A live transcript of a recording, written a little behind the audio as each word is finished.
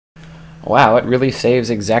Wow, it really saves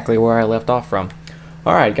exactly where I left off from.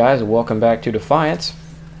 Alright guys, welcome back to Defiance.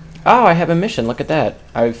 Oh, I have a mission, look at that.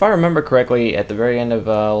 If I remember correctly, at the very end of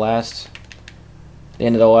the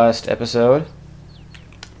end of the last episode,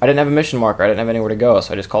 I didn't have a mission marker, I didn't have anywhere to go,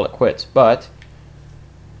 so I just called it quits. But,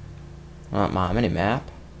 mini map.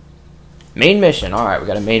 Main mission, alright, we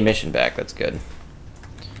got a main mission back, that's good.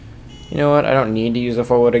 You know what, I don't need to use the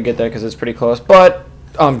four-wheeler to get there because it's pretty close, but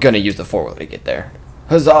I'm gonna use the four-wheeler to get there.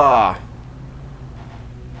 Huzzah!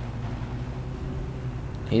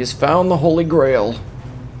 He's found the Holy Grail.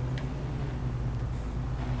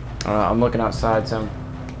 I'm looking outside, some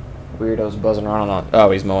weirdos buzzing around on the...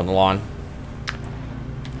 Oh, he's mowing the lawn.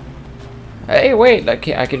 Hey, wait, I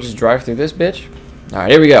can just drive through this bitch?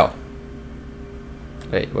 Alright, here we go.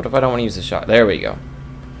 Wait, what if I don't want to use the shot? There we go.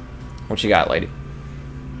 What you got, lady?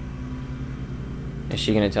 Is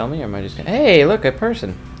she gonna tell me, or am I just gonna... Hey, look, a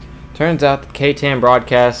person. Turns out the KTAM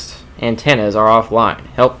broadcast antennas are offline.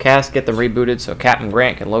 Help CAST get them rebooted so Captain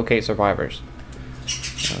Grant can locate survivors.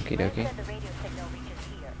 Okie dokie.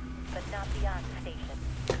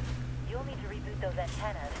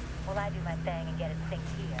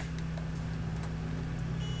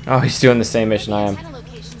 Oh, he's doing the same mission I am.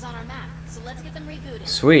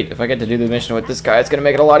 Sweet, if I get to do the mission with this guy, it's gonna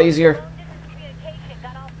make it a lot easier.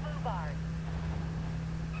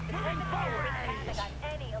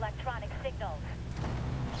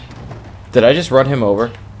 Did I just run him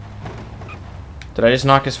over? Did I just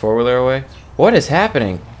knock his four-wheeler away? What is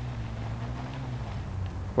happening?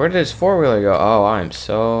 Where did his four-wheeler go? Oh, I'm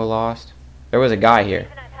so lost. There was a guy here.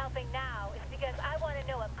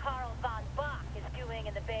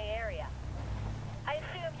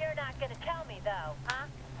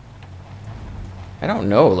 I don't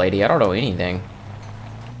know, lady. I don't know anything.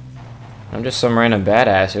 I'm just some random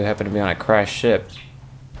badass who happened to be on a crashed ship.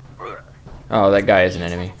 Oh, that guy is an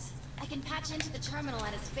enemy. I can patch into the terminal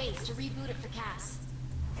at its base to reboot it for CAS.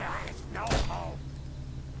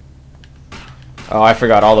 Oh, I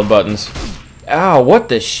forgot all the buttons. Ow, what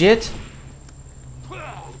the shit? Did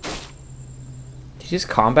he just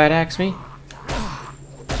combat axe me?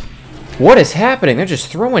 What is happening? They're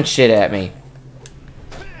just throwing shit at me.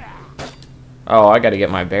 Oh, I gotta get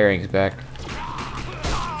my bearings back.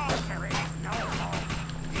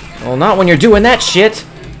 Well, not when you're doing that shit!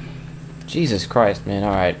 Jesus Christ, man,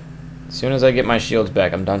 alright. As soon as I get my shields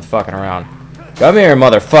back, I'm done fucking around. Come here,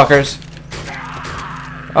 motherfuckers!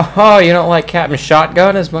 Oh, you don't like Captain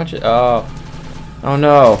Shotgun as much as... Oh. Oh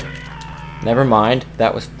no. Never mind.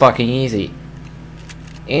 That was fucking easy.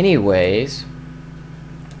 Anyways.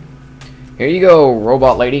 Here you go,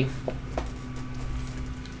 robot lady.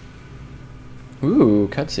 Ooh,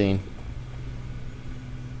 cutscene.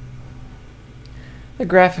 The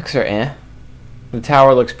graphics are eh. The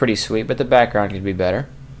tower looks pretty sweet, but the background could be better.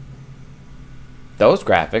 Those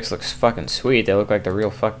graphics looks fucking sweet. They look like the real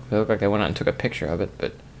they look like they went out and took a picture of it,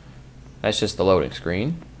 but that's just the loading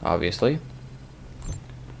screen, obviously.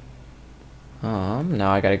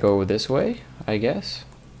 Now I gotta go this way, I guess.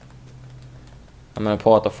 I'm gonna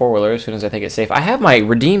pull out the four-wheeler as soon as I think it's safe. I have my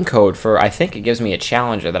redeem code for, I think it gives me a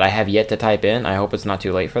challenger that I have yet to type in. I hope it's not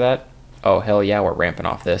too late for that. Oh, hell yeah, we're ramping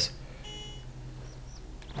off this.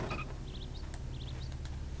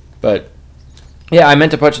 But, yeah, I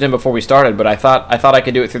meant to punch it in before we started, but I thought I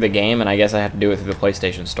could do it through the game, and I guess I have to do it through the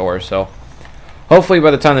PlayStation Store, so... Hopefully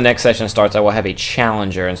by the time the next session starts, I will have a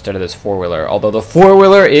challenger instead of this four-wheeler. Although the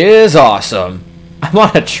four-wheeler is awesome! I'm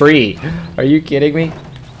on a tree! Are you kidding me?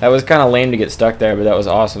 That was kind of lame to get stuck there, but that was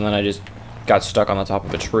awesome. Then I just got stuck on the top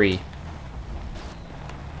of a tree.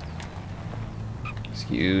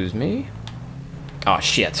 Excuse me. Oh,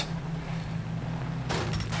 shit.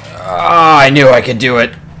 Oh, I knew I could do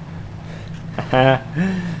it.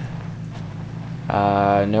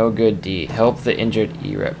 No good deed. Help the injured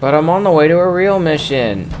E-Rep. But I'm on the way to a real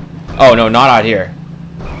mission. Oh, no, not out here.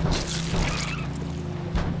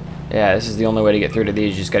 Yeah, this is the only way to get through to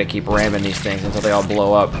these. You just gotta keep ramming these things until they all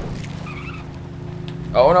blow up.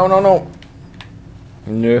 Oh, no, no, no.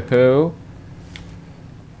 No.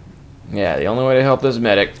 Yeah, the only way to help this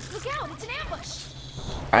medic. Look out, it's an ambush.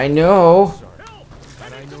 I know.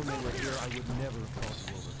 Had I known they were here, I would never have crossed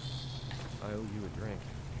over. I owe you a drink.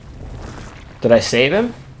 Did I save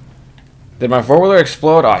him? Did my four-wheeler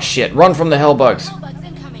explode? Oh, shit. Run from the Hellbugs. Hellbug's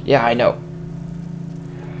incoming. Yeah, I know.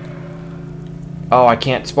 Oh, I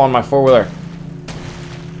can't spawn my four-wheeler.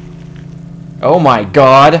 Oh my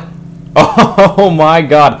god. Oh my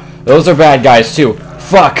god. Those are bad guys too.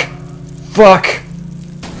 Fuck. Fuck.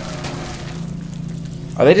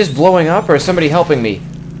 Are they just blowing up or is somebody helping me?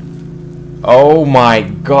 Oh my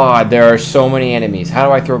god, there are so many enemies. How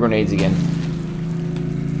do I throw grenades again?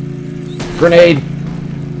 Grenade.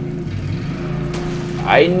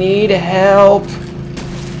 I need help.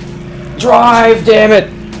 Drive, damn it.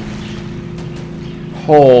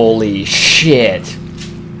 Holy shit.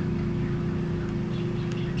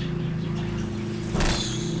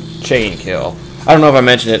 Chain kill. I don't know if I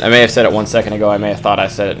mentioned it. I may have said it 1 second ago. I may have thought I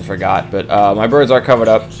said it and forgot. But my birds are covered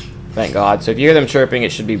up. Thank God. So if you hear them chirping,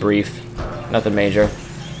 it should be brief. Nothing major.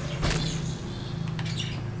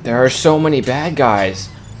 There are so many bad guys.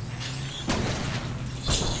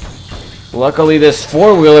 Luckily, this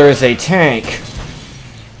four-wheeler is a tank.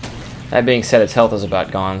 That being said, its health is about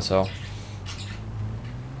gone, so...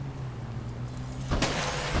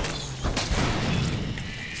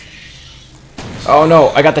 Oh no,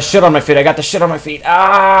 I got the shit on my feet, I got the shit on my feet.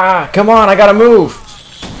 Ah! Come on, I gotta move!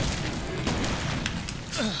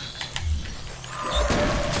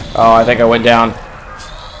 Oh, I think I went down.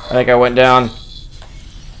 I think I went down.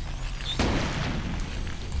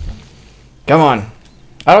 Come on.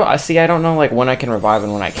 I don't know like when I can revive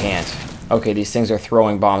and when I can't. Okay, these things are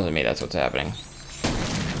throwing bombs at me, that's what's happening.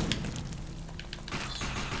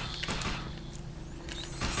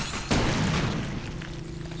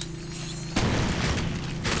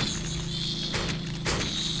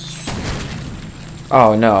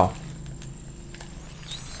 Oh no.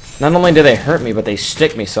 Not only do they hurt me, but they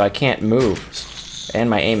stick me so I can't move. And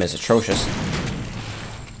my aim is atrocious.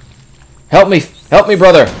 Help me! Help me,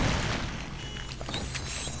 brother!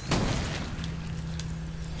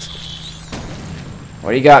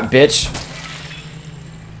 What do you got, bitch?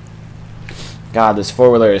 God, this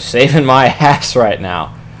four-wheeler is saving my ass right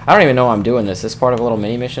now. I don't even know why I'm doing this. This is part of a little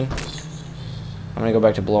mini-mission. I'm gonna go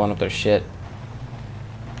back to blowing up their shit.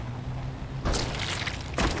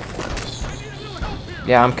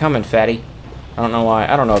 Yeah, I'm coming, fatty. I don't know why.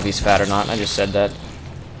 I don't know if he's fat or not. I just said that.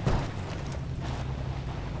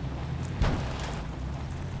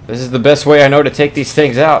 This is the best way I know to take these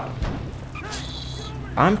things out.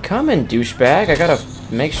 I'm coming, douchebag. I gotta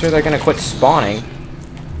make sure they're gonna quit spawning.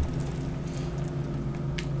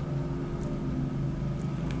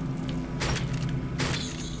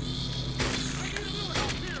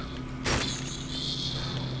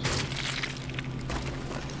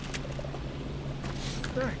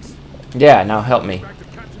 Yeah, now help me.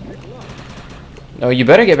 No, you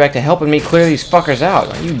better get back to helping me clear these fuckers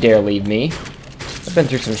out. Don't you dare leave me. I've been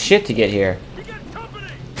through some shit to get here.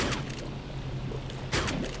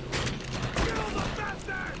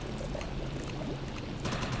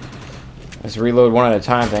 This reload one at a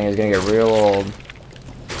time thing is gonna get real old.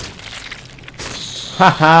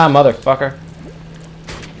 Haha, motherfucker.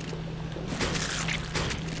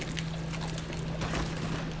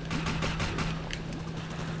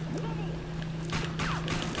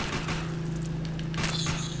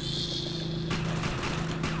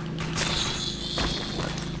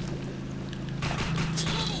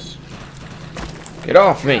 Get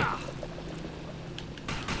off me!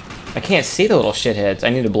 I can't see the little shitheads. I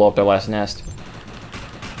need to blow up their last nest.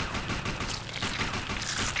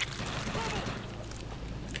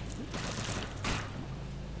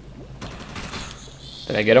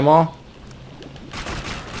 Did I get them all?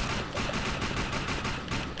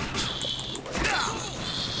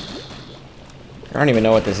 I don't even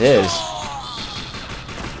know what this is.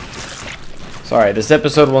 Sorry, this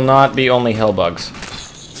episode will not be only Hellbugs.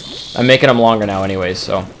 I'm making them longer now anyways,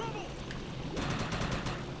 so...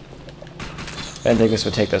 I didn't think this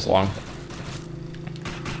would take this long.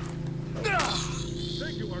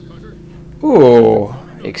 Ooh,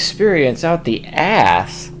 experience out the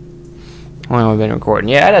ass. How long have I been recording?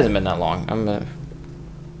 Yeah, it hasn't been that long. I'm gonna...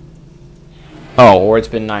 Oh, or it's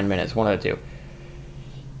been 9 minutes. One of the two.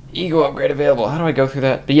 Ego upgrade available. How do I go through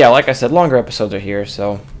that? But yeah, like I said, longer episodes are here,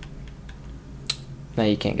 so... Now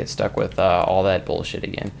you can't get stuck with all that bullshit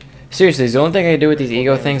again. Seriously, the only thing I can do with these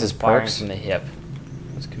ego things is perks. From the hip.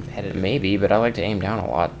 It's competitive, maybe, but I like to aim down a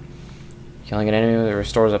lot. Killing an enemy that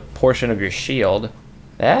restores a portion of your shield.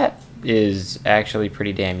 That is actually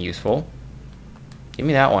pretty damn useful. Give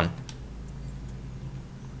me that one.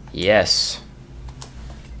 Yes.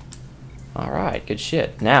 Alright, good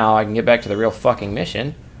shit. Now I can get back to the real fucking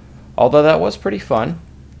mission. Although that was pretty fun.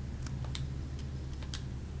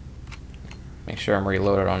 Make sure I'm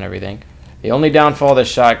reloaded on everything. The only downfall of this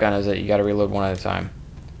shotgun is that you gotta reload one at a time.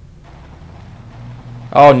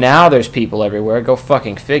 Oh, now there's people everywhere. Go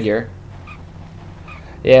fucking figure.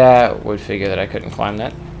 Yeah, would figure that I couldn't climb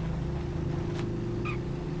that.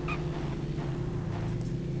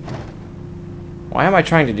 Why am I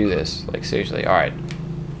trying to do this? Like, seriously, alright.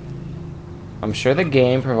 I'm sure the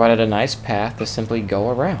game provided a nice path to simply go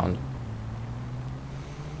around.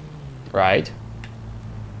 Right?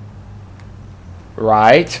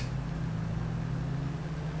 Right?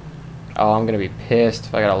 Oh, I'm gonna be pissed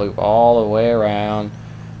if I gotta loop all the way around.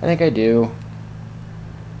 I think I do.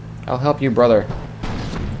 I'll help you, brother.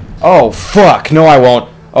 Oh, fuck! No, I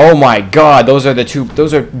won't. Oh my god, those are the two...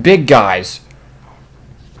 Those are big guys.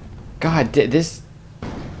 God, this...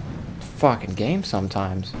 fucking game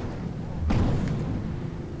sometimes.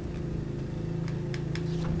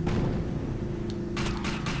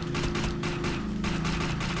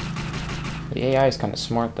 The AI is kind of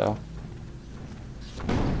smart, though.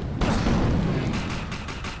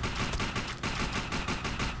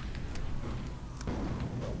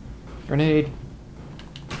 Grenade.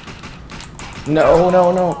 No,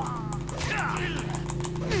 no, no.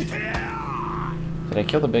 Did I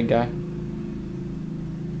kill the big guy?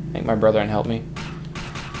 Thank my brother and help me.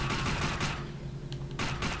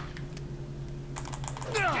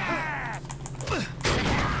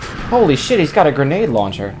 Holy shit, he's got a grenade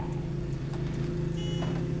launcher.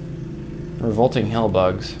 Revolting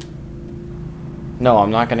Hellbugs. No,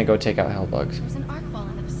 I'm not gonna go take out Hellbugs. There's an arcfall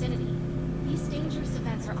in the vicinity. These dangerous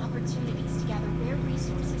events are opportunities to gather rare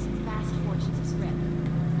resources and vast fortunes of scrip.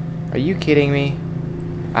 Are you kidding me?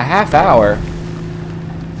 A half hour?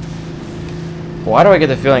 Why do I get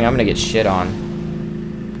the feeling I'm gonna get shit on?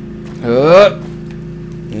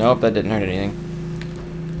 Nope, that didn't hurt anything.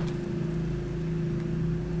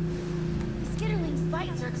 The skitterling's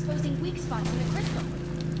bites are exposing weak spots in the crystal.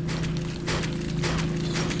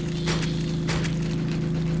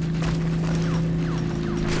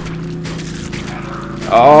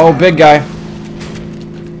 Oh, big guy.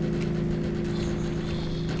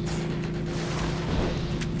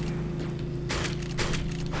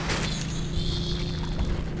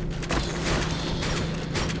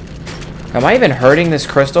 Am I even hurting this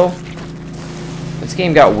crystal? This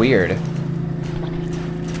game got weird.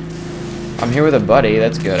 I'm here with a buddy,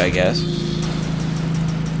 that's good, I guess.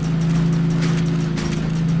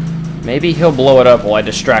 Maybe he'll blow it up while I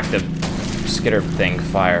distract the skitter thing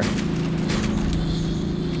fire.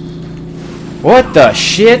 What the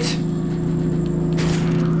shit?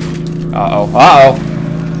 Uh-oh, uh-oh.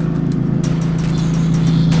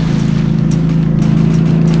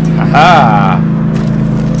 Haha.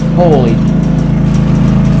 Holy.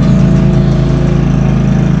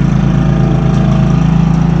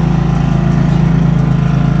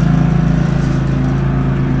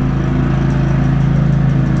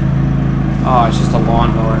 Oh, it's just a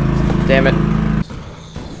lawnmower. Damn it. I'm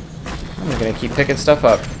gonna keep picking stuff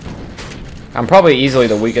up. I'm probably easily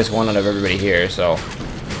the weakest one out of everybody here, so.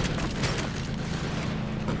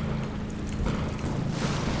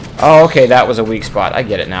 Oh, okay, that was a weak spot. I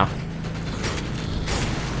get it now.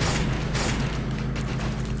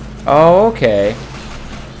 Oh, okay.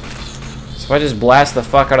 So if I just blast the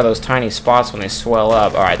fuck out of those tiny spots when they swell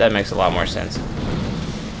up, alright, that makes a lot more sense.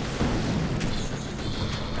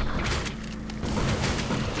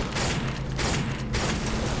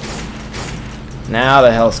 Now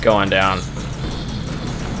the health's going down.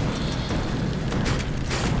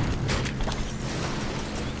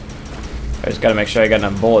 I just gotta make sure I got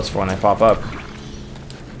enough bullets for when I pop up. The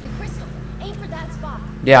crystal. Aim for that spot.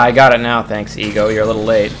 Yeah, I got it now, thanks, Ego. You're a little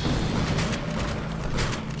late.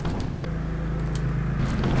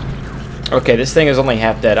 Okay, this thing is only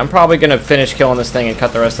half dead. I'm probably gonna finish killing this thing and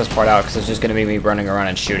cut the rest of this part out because it's just gonna be me running around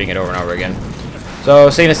and shooting it over and over again. So,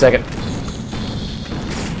 see you in a second.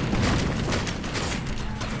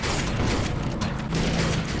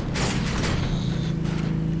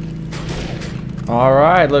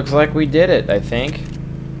 Alright, looks like we did it, I think.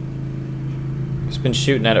 Just been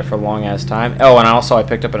shooting at it for a long ass time. Oh, and also I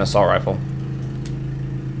picked up an assault rifle.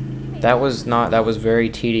 That was very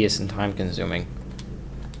tedious and time consuming.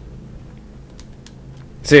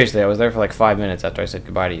 Seriously, I was there for like 5 minutes after I said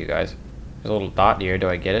goodbye to you guys. There's a little dot here, do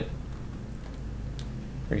I get it?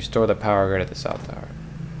 Restore the power grid at the south tower.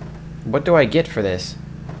 What do I get for this?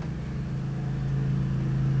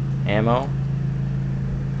 Ammo?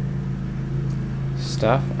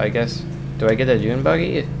 Stuff, I guess. Do I get a dune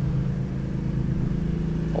buggy?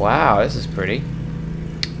 Wow, this is pretty.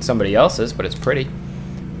 Somebody else's, but it's pretty.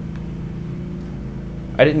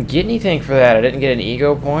 I didn't get anything for that. I didn't get an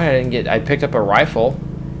ego point. I picked up a rifle.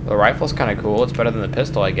 The rifle's kind of cool. It's better than the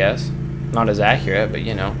pistol, I guess. Not as accurate, but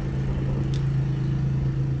you know.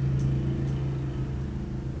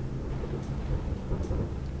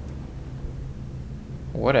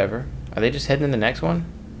 Whatever. Are they just heading to the next one?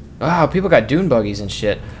 Wow, people got dune buggies and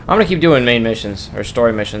shit. I'm gonna keep doing main missions, or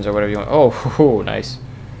story missions, or whatever you want. Oh, nice.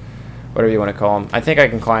 Whatever you want to call them. I think I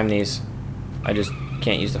can climb these. I just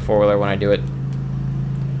can't use the four-wheeler when I do it.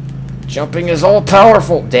 Jumping is all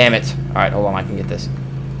powerful. Damn it. Alright, hold on, I can get this.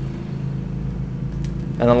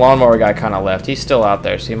 And the lawnmower guy kind of left. He's still out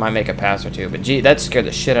there, so he might make a pass or two. But gee, that scared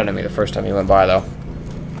the shit out of me the first time he went by, though.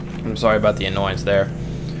 I'm sorry about the annoyance there.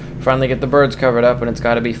 Finally get the birds covered up, and it's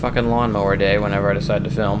got to be fucking lawnmower day whenever I decide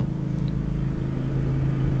to film.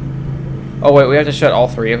 Oh, wait, we have to shut all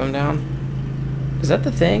 3 of them down? Is that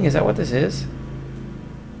the thing? Is that what this is?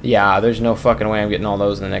 Yeah, there's no fucking way I'm getting all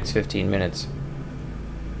those in the next 15 minutes.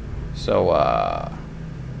 So,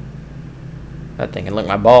 that thing can lick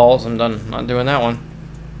my balls. I'm done not doing that one.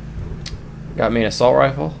 Got me an assault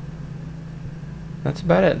rifle. That's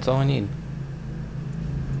about it. That's all I need.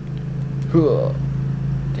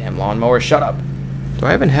 Damn lawnmower, shut up. Do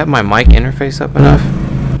I even have my mic interface up enough?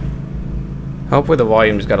 Hopefully the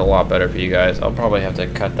volume's got a lot better for you guys. I'll probably have to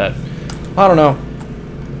cut that. I don't know.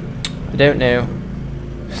 I don't know.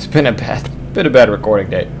 It's been a bad recording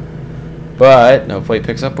day. But hopefully it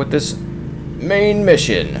picks up with this main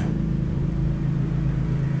mission.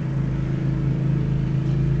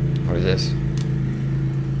 What is this?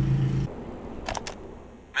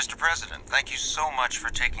 Mr. President, thank you so much for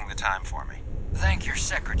taking the time for me. Thank your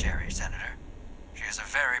secretary, Senator. She is a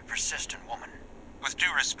very persistent woman. With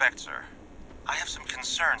due respect, sir, I have some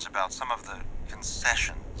concerns about some of the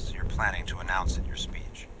concessions you're planning to announce in your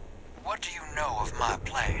speech. What do you know of my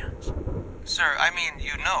plans? Sir, I mean,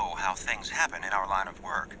 you know how things happen in our line of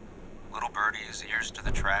work. Little birdie's ears to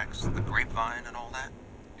the tracks, the grapevine and all that.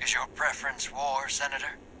 Is your preference war,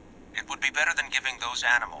 Senator? It would be better than giving those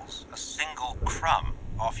animals a single crumb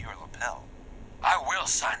off your lapel. I will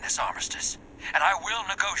sign this armistice, and I will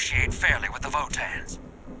negotiate fairly with the Votans.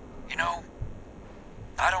 You know,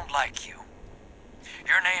 I don't like you.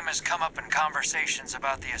 Your name has come up in conversations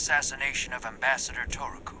about the assassination of Ambassador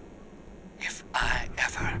Toruku. If I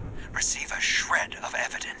ever receive a shred of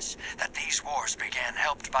evidence that these wars began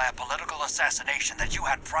helped by a political assassination that you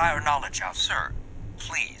had prior knowledge of... Sir,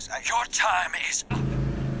 please, Your time is up.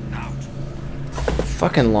 Out.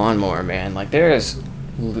 Fucking lawnmower, man. Like, there's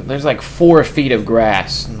like 4 feet of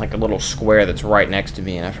grass in like a little square that's right next to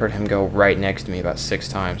me, and I've heard him go right next to me about 6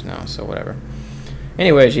 times now, so whatever.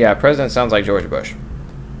 Anyways, yeah, President sounds like George Bush.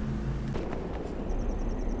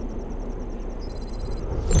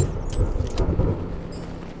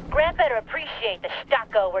 Grant better appreciate the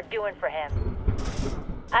stucco we're doing for him.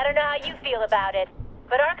 I don't know how you feel about it,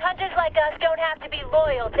 but our hunters like us don't have to be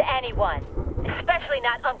loyal to anyone, especially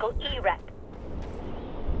not Uncle Erect.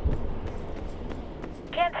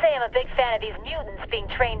 Can't say I'm a big fan of these mutants being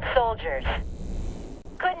trained soldiers.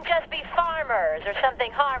 Couldn't just be farmers or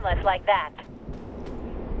something harmless like that.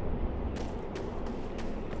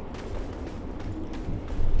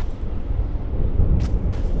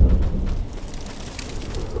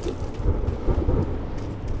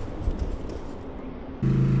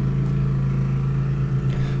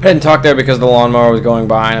 I didn't talk there because the lawnmower was going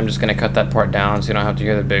by, and I'm just going to cut that part down so you don't have to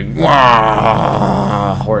hear the big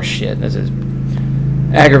horse shit. This is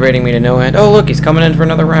aggravating me to no end. Oh, look, he's coming in for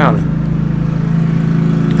another round.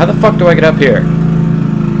 How the fuck do I get up here?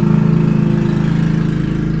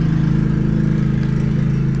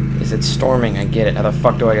 Is it storming? I get it. How the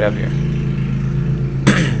fuck do I get up here?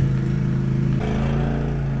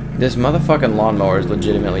 This motherfucking lawnmower is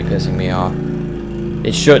legitimately pissing me off.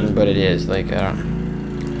 It shouldn't, but it is. Like, I don't know.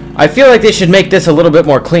 I feel like they should make this a little bit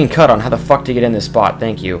more clean cut on how the fuck to get in this spot.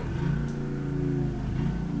 Thank you.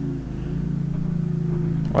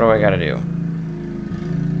 What do I gotta do?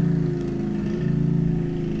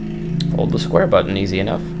 Hold the square button, easy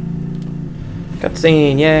enough.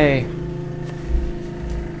 Cutscene, yay!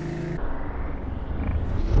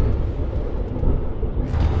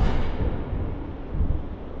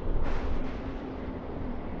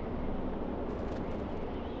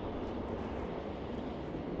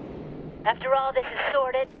 After all this is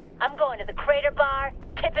sorted, I'm going to the Crater Bar,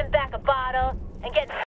 tipping back a bottle, and getting